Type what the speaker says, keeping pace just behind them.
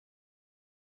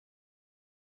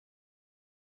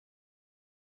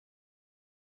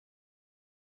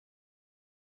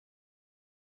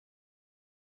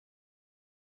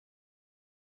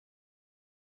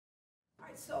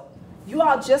So you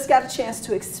all just got a chance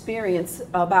to experience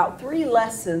about 3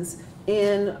 lessons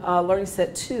in Learning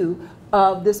Set 2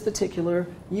 of this particular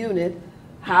unit.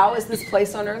 How is this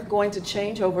place on earth going to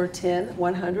change over 10,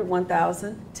 100,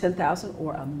 1,000, 10,000,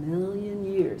 or 1,000,000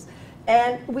 years?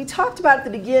 And we talked about at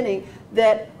the beginning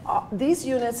that these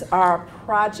units are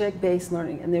project-based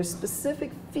learning, and there's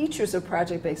specific features of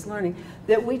project-based learning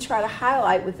that we try to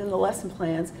highlight within the lesson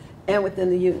plans and within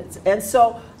the units. And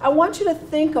so I want you to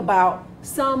think about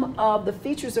some of the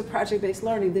features of project-based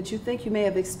learning that you think you may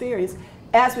have experienced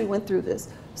as we went through this.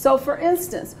 So for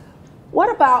instance, what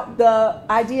about the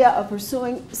idea of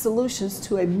pursuing solutions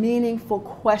to a meaningful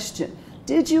question?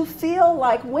 Did you feel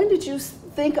like, when did you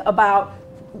think about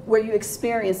where you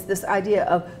experienced this idea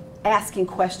of asking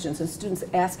questions and students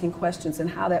asking questions and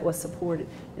how that was supported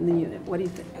in the unit? What do you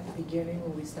think? At the beginning,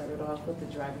 when we started off with the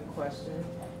driving question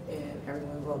and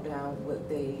everyone wrote down what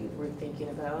they were thinking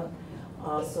about.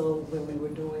 Also, when we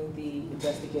were doing the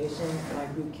investigation, my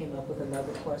group came up with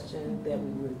another question that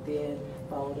we were then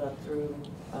followed up through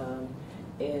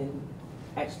and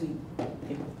actually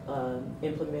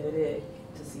implemented it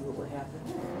to see what would happen.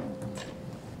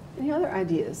 Any other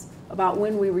ideas about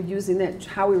when we were using that,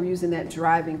 how we were using that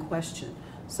driving question?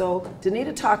 So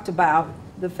Danita talked about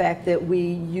the fact that we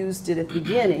used it at the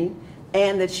beginning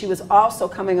and that she was also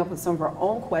coming up with some of her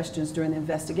own questions during the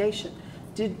investigation.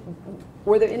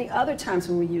 Were there any other times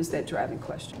when we used that driving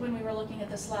question? When we were looking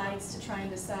at the slides to try and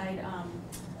decide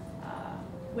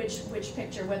which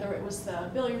picture, whether it was the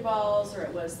billiard balls or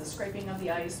it was the scraping of the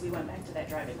ice, we went back to that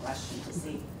driving question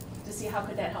to see how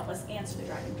could that help us answer the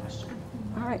driving question.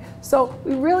 All right, so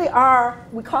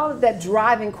we call it that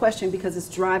driving question because it's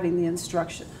driving the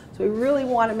instruction. So we really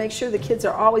want to make sure the kids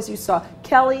are always, you saw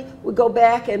Kelly would go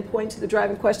back and point to the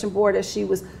driving question board as she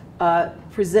was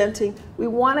presenting. We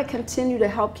want to continue to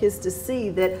help kids to see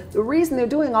that the reason they're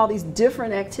doing all these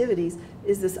different activities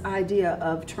is this idea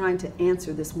of trying to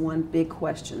answer this one big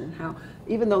question, and how,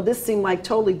 even though this seemed like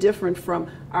totally different from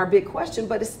our big question,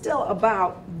 but it's still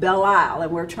about Belle-Isle,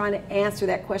 and we're trying to answer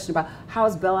that question about how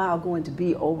is Belle-Isle going to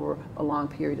be over a long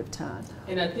period of time.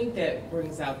 And I think that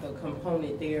brings out the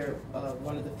component there.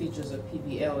 One of the features of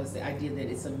PBL is the idea that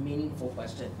it's a meaningful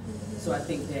question. So I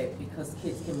think that because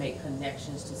kids can make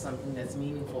connections to something that's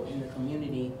meaningful in the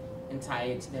community and tie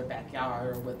it to their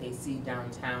backyard or what they see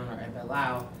downtown or at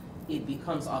Belle-Isle, it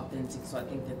becomes authentic. So I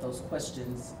think that those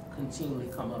questions continually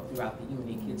come up throughout the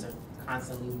unit. Kids are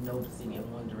constantly noticing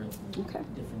and wondering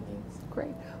different things. Great.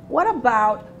 What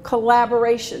about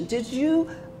collaboration? Did you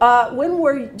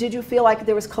did you feel like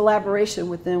there was collaboration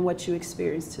within what you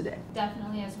experienced today?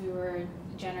 Definitely, as we were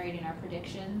generating our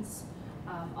predictions,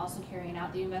 also carrying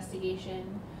out the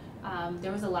investigation.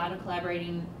 There was a lot of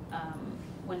collaborating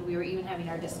when we were even having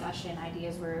our discussion.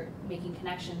 Ideas were making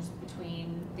connections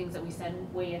between things that we said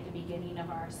way at the beginning of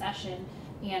our session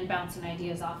and bouncing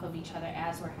ideas off of each other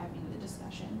as we're having the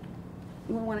discussion.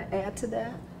 You want to add to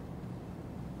that?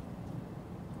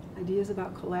 Ideas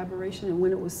about collaboration and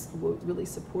when it was what really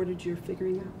supported your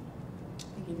figuring out?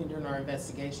 I think even during our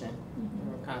investigation,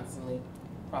 we were constantly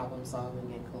problem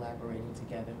solving and collaborating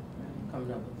together,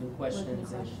 coming up with new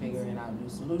questions and figuring out new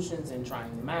solutions and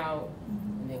trying them out,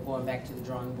 and then going back to the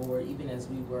drawing board. Even as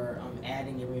we were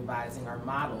adding and revising our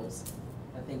models,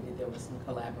 I think that there was some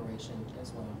collaboration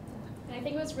as well. And I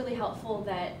think it was really helpful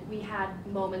that we had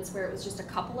moments where it was just a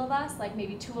couple of us, like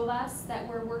maybe 2 of us, that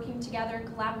were working together and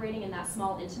collaborating in that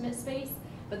small, intimate space,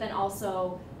 but then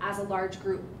also as a large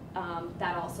group,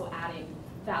 that also adding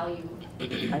value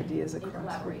ideas in across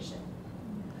collaboration.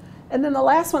 And then the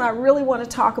last one I really want to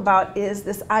talk about is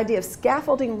this idea of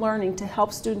scaffolding learning to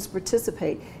help students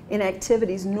participate in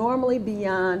activities normally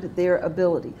beyond their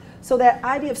ability. So that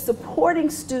idea of supporting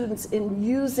students in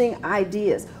using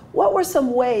ideas. What were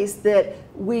some ways that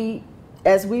we,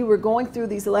 as we were going through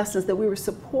these lessons, that we were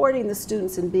supporting the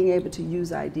students in being able to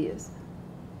use ideas?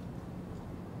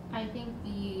 I think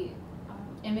the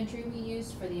imagery we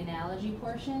used for the analogy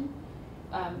portion,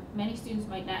 many students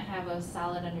might not have a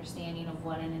solid understanding of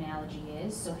what an analogy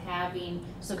is, so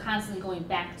constantly going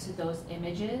back to those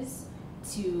images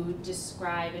to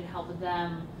describe and help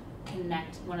them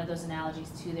connect one of those analogies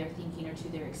to their thinking or to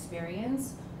their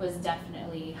experience was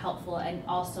definitely helpful, and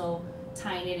also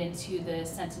tying it into the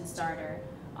sentence starter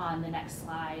on the next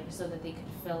slide so that they could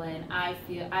fill in, I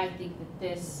think that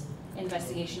this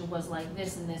investigation was like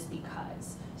this and this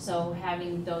because. So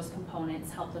having those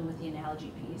components help them with the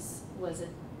analogy piece was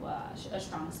a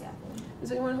strong scaffold. Is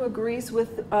there anyone who agrees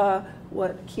with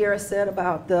what Kiara said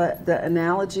about the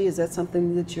analogy? Is that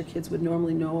something that your kids would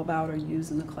normally know about or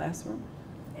use in the classroom?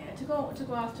 Yeah, to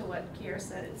go off to what Kiara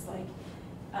said, it's like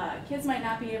kids might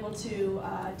not be able to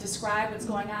describe what's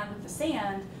going on with the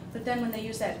sand, but then when they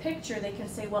use that picture, they can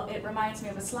say, well, it reminds me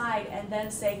of a slide, and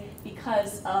then say,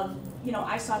 because of, you know,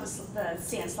 I saw the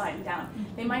sand sliding down.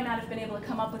 They might not have been able to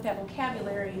come up with that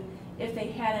vocabulary if they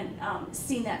hadn't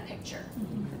seen that picture.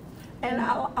 And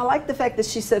I like the fact that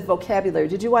she said vocabulary.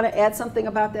 Did you want to add something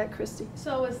about that, Christy?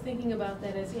 So I was thinking about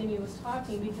that as Amy was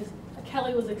talking, because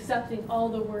Kelly was accepting all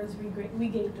the words we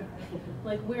gave to her,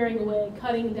 like wearing away,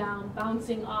 cutting down,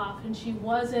 bouncing off, and she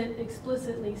wasn't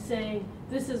explicitly saying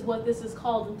this is what this is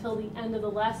called until the end of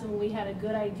the lesson when we had a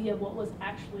good idea of what was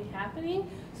actually happening.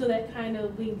 So that kind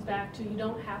of leads back to you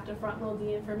don't have to front load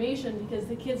the information because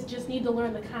the kids just need to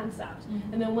learn the concept.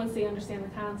 And then once they understand the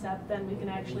concept, then we can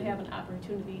actually have an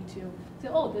opportunity to say,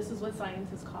 oh, this is what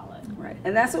scientists call it. Right,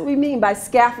 and that's what we mean by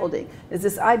scaffolding, is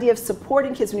this idea of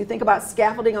supporting kids. When you think about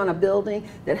scaffolding on a building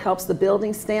that helps the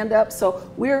building stand up,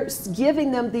 so we're giving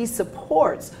them these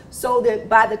supports so that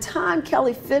by the time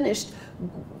Kelly finished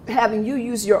having you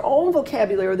use your own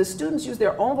vocabulary, or the students use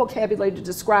their own vocabulary to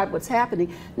describe what's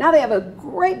happening, now they have a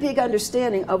great big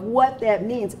understanding of what that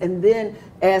means. And then,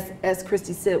 as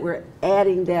Christy said, we're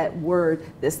adding that word,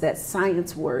 that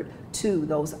science word, to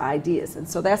those ideas. And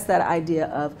so that's that idea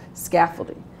of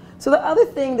scaffolding. So the other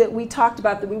thing that we talked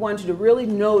about that we wanted you to really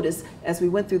notice as we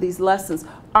went through these lessons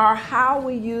are how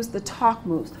we use the talk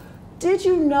moves. Did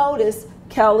you notice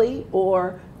Kelly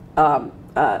or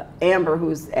Amber,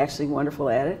 who's actually wonderful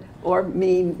at it, or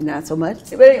me, not so much.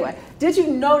 But anyway, did you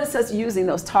notice us using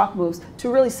those talk moves to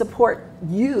really support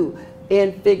you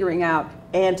in figuring out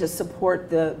and to support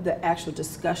the actual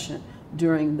discussion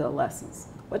during the lessons?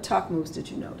 What talk moves did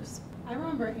you notice? I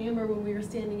remember Amber, when we were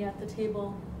standing at the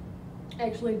table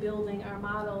actually building our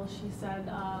model, she said,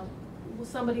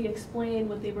 somebody explained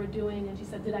what they were doing, and she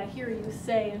said, did I hear you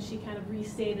say? And she kind of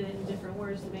restated it in different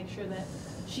words to make sure that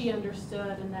she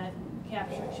understood and that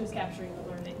she was capturing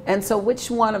the learning. And so which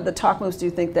one of the talk moves do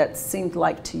you think that seemed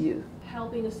like to you?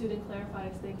 Helping a student clarify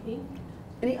his thinking.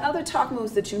 Any other talk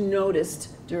moves that you noticed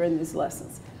during these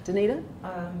lessons? Danita?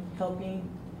 Helping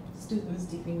students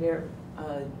deepening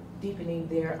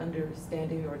their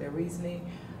understanding or their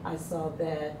reasoning. I saw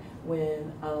that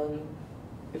when,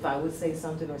 if I would say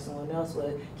something or someone else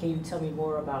would, can you tell me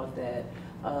more about that?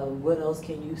 What else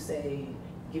can you say?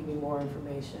 Give me more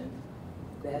information.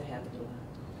 That happened a lot.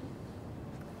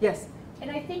 Yes.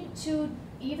 And I think too,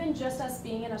 even just us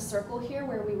being in a circle here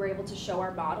where we were able to show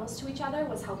our models to each other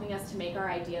was helping us to make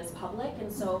our ideas public.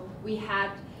 And so we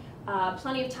had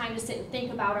plenty of time to sit and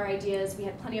think about our ideas. We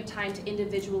had plenty of time to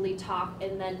individually talk,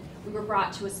 and then we were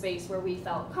brought to a space where we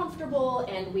felt comfortable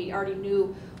and we already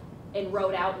knew and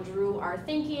wrote out and drew our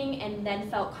thinking, and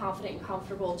then felt confident and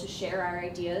comfortable to share our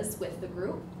ideas with the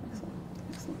group. Excellent.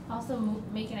 Excellent. Also,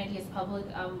 making ideas public,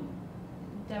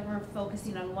 Deborah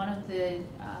focusing on one of the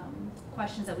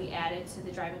questions that we added to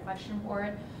the driving question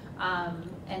board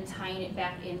and tying it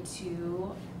back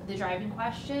into the driving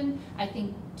question. I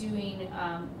think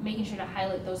making sure to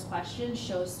highlight those questions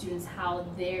shows students how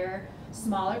their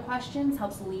smaller questions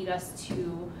helps lead us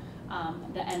to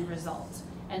the end result.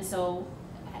 And so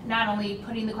not only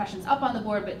putting the questions up on the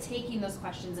board, but taking those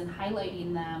questions and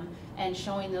highlighting them and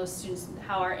showing those students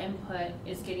how our input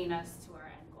is getting us to